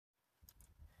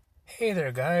Hey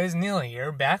there guys, Neil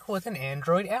here, back with an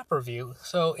Android app review.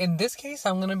 So in this case,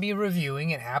 I'm going to be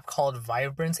reviewing an app called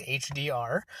Vibrance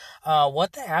HDR.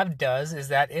 What the app does is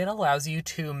that it allows you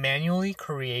to manually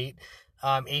create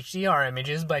HDR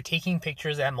images by taking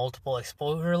pictures at multiple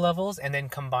exposure levels and then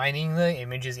combining the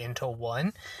images into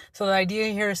one. So the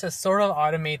idea here is to sort of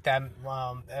automate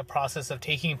that process of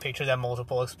taking pictures at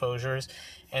multiple exposures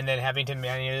and then having to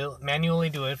manually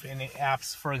do it in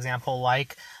apps, for example,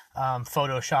 like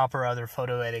Photoshop or other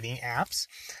photo editing apps.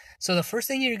 So the first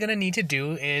thing you're going to need to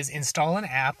do is install an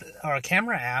app or a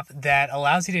camera app that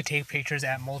allows you to take pictures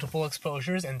at multiple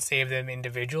exposures and save them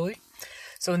individually.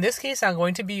 So in this case, I'm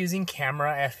going to be using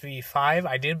Camera FV5.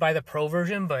 I did buy the Pro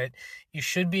version, but you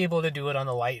should be able to do it on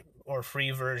the light or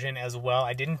free version as well.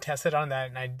 I didn't test it on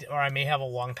that, or I may have a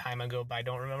long time ago, but I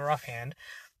don't remember offhand.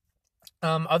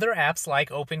 Other apps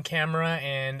like Open Camera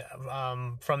and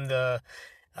from the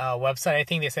website, I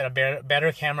think they said a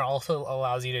better camera also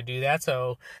allows you to do that.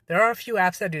 So there are a few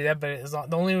apps that do that, but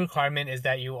the only requirement is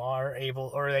that you are able,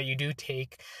 or that you do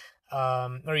take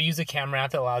or use a camera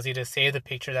app that allows you to save the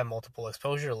picture at multiple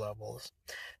exposure levels.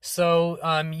 So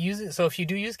so if you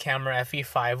do use Camera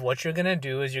FE5, what you're gonna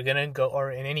do is you're gonna go,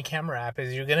 or in any camera app,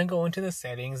 is you're gonna go into the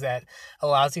settings that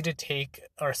allows you to take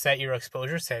or set your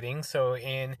exposure settings. So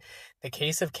in the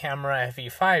case of Camera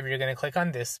FE5, you're gonna click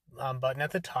on this button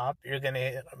at the top. You're gonna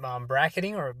hit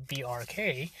bracketing or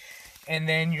BRK, and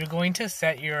then you're going to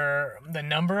set the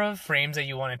number of frames that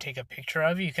you want to take a picture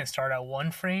of. You can start at 1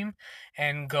 frame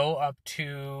and go up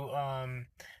to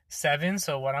 7.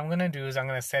 So what I'm going to do is I'm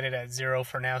going to set it at 0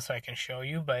 for now so I can show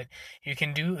you, but you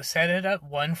can set it at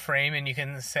 1 frame, and you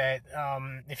can set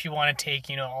if you want to take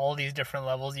all these different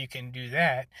levels, you can do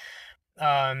that.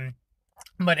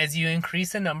 But as you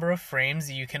increase the number of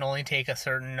frames, you can only take a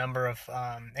certain number of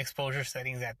exposure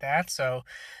settings at that. So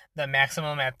the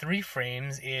maximum at 3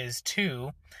 frames is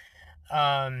 2.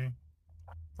 And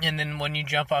then when you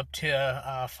jump up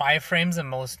to 5 frames, the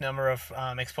most number of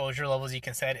exposure levels you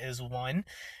can set is 1.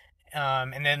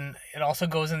 And then it also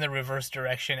goes in the reverse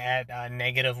direction at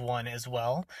 -1 as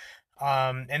well.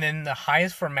 And then the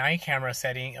highest for my camera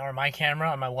setting, or my camera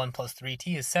on my OnePlus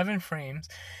 3T, is 7 frames.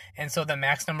 And so the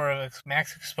max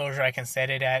exposure I can set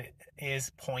it at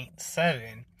is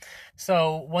 0.7.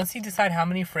 So once you decide how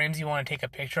many frames you want to take a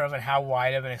picture of and how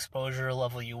wide of an exposure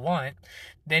level you want,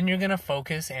 then you're going to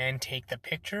focus and take the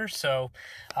picture. So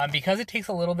because it takes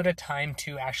a little bit of time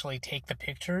to actually take the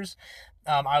pictures,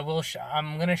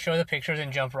 I'm going to show the pictures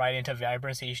and jump right into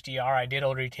Vibrance HDR. I did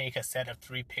already take a set of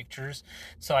 3 pictures,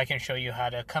 so I can show you how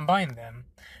to combine them.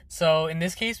 So in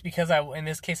this case, I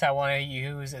want to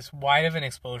use as wide of an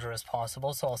exposure as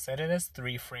possible, so I'll set it as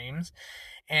 3 frames,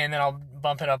 and then I'll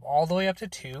bump it up all the way up to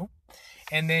 2.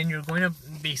 And then you're going to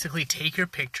basically take your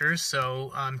pictures.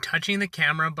 So touching the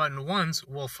camera button once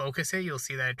will focus it. You'll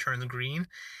see that it turns green.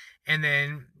 And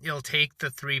then you'll take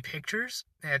the 3 pictures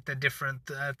at the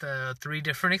 3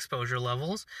 different exposure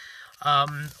levels.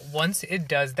 Once it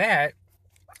does that,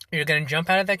 you're going to jump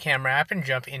out of the camera app and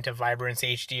jump into Vibrance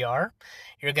HDR.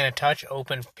 You're going to touch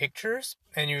Open Pictures,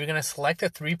 and you're going to select the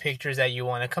 3 pictures that you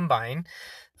want to combine.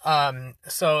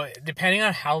 So depending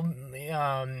on how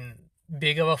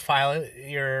big of a file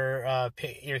your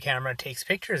camera takes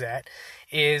pictures at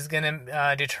is going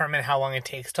to determine how long it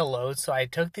takes to load. So I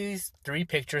took these 3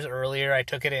 pictures earlier. I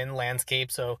took it in landscape,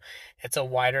 so it's a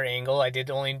wider angle. I did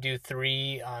only do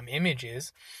 3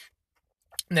 images.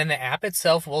 And then the app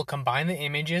itself will combine the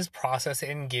images, process it,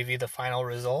 and give you the final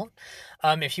result.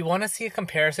 If you want to see a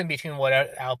comparison between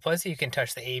what outputs, you can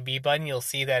touch the A/B button. You'll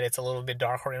see that it's a little bit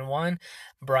darker in one,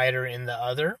 brighter in the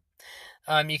other.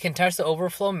 You can touch the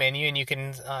overflow menu, and you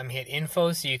can hit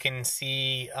info, so you can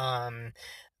see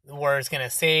where it's going to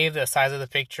save, the size of the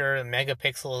picture, the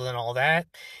megapixels, and all that.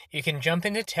 You can jump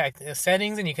into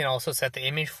settings, and you can also set the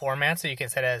image format, so you can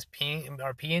set it as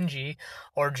PNG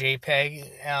or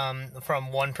JPEG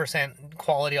from 1%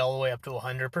 quality all the way up to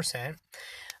 100%.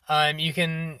 You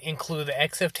can include the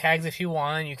EXIF tags if you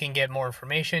want. You can get more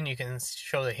information. You can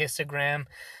show the histogram.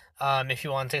 If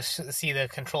you want to see the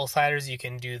control sliders, you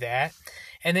can do that.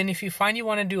 And then if you find you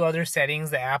want to do other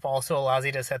settings, the app also allows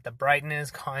you to set the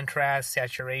brightness, contrast,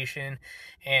 saturation,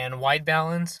 and white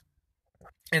balance.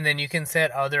 And then you can set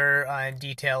other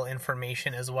detail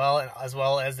information as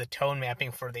well as the tone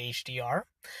mapping for the HDR.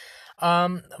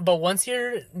 But once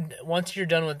you're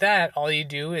done with that, all you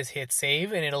do is hit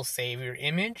save, and it'll save your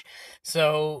image.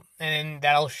 So, and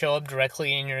that'll show up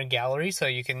directly in your gallery, so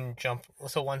you can jump.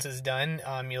 So once it's done,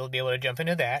 you'll be able to jump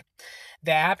into that.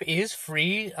 The app is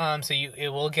free, so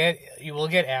you will get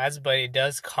ads, but it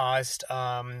does cost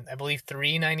I believe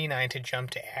 $3.99 to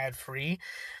jump to ad free.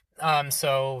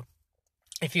 So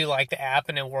if you like the app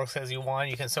and it works as you want,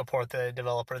 you can support the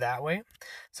developer that way.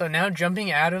 So now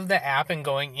jumping out of the app and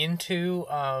going into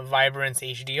Vibrance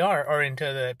HDR, or into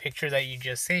the picture that you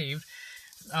just saved,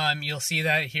 you'll see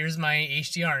that here's my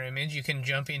HDR image. You can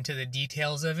jump into the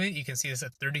details of it. You can see it's a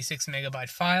 36 megabyte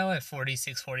file at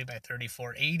 4640 by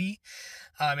 3480.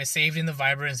 It's saved in the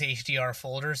Vibrance HDR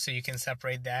folder, so you can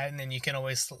separate that, and then you can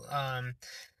always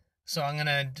so I'm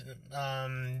gonna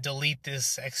delete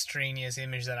this extraneous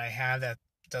image that I have that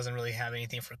doesn't really have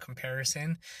anything for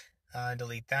comparison.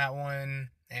 Delete that one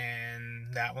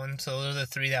and that one. So those are the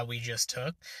three that we just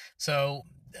took. So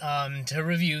to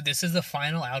review, this is the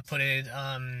final outputted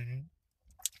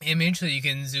image, so you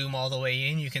can zoom all the way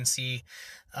in. You can see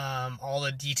all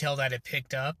the detail that it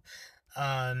picked up.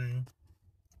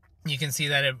 You can see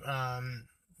that it a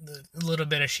little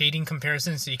bit of shading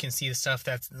comparison, so you can see the stuff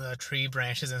that's the tree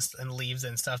branches and leaves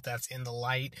and stuff that's in the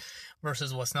light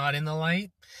versus what's not in the light.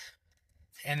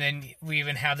 And then we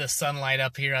even have the sunlight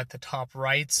up here at the top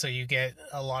right, so you get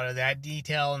a lot of that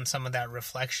detail and some of that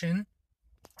reflection.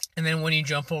 And then when you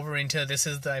jump over into, this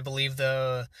is the, I believe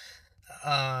the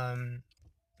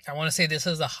I want to say this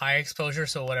is the high exposure,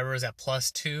 so whatever is at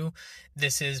 +2,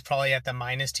 this is probably at the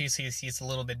 -2, so you see it's a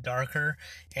little bit darker.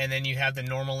 And then you have the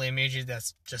normal image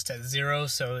that's just at 0,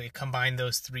 so it combined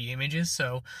those three images.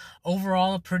 So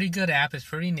overall, a pretty good app. It's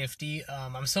pretty nifty.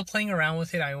 I'm still playing around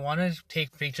with it. I want to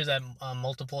take pictures at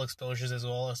multiple exposures as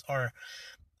well as, or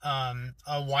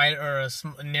a wide or a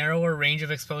narrower range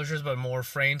of exposures, but more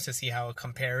frames to see how it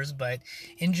compares. But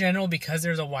in general, because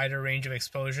there's a wider range of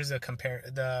exposures, the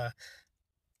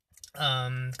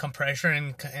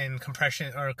compression and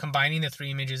compression, or combining the three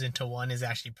images into one, is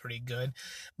actually pretty good.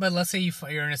 But let's say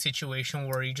you're in a situation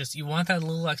where you want that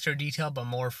little extra detail but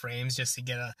more frames just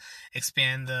to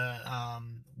expand the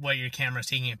what your camera's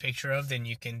taking a picture of, then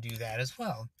you can do that as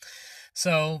well.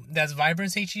 So that's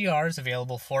Vibrance HDR. It's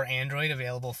available for Android,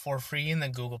 available for free in the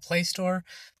Google Play Store.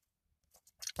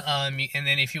 And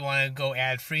then if you want to go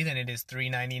ad free, then it is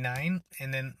 $3.99.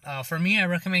 And then for me, I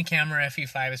recommend Camera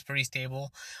FE5. It's pretty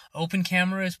stable. Open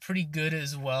Camera is pretty good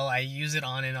as well. I use it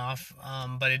on and off,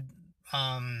 but it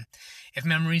if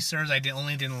memory serves, I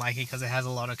only didn't like it because it has a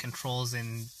lot of controls,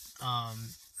 and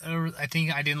I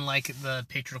think I didn't like the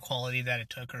picture quality that it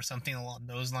took or something along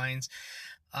those lines.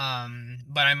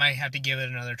 But I might have to give it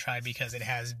another try because it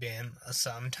has been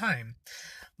some time.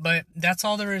 But that's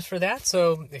all there is for that.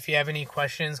 So if you have any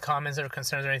questions, comments, or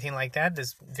concerns, or anything like that,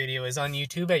 this video is on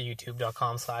YouTube at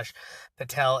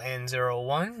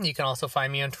youtube.com/PatelN01. You can also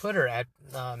find me on Twitter at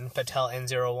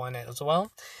PatelN01 as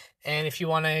well. And if you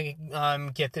want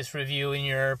to get this review in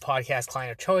your podcast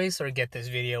client of choice, or get this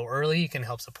video early, you can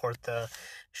help support the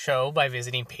show by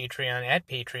visiting Patreon at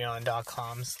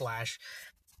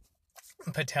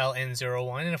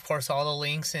patreon.com/PatelN01. And of course, all the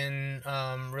links and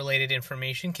related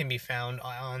information can be found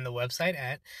on the website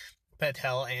at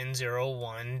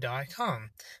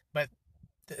pateln01.com. But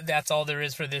that's all there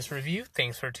is for this review.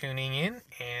 Thanks for tuning in,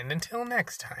 and until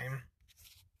next time.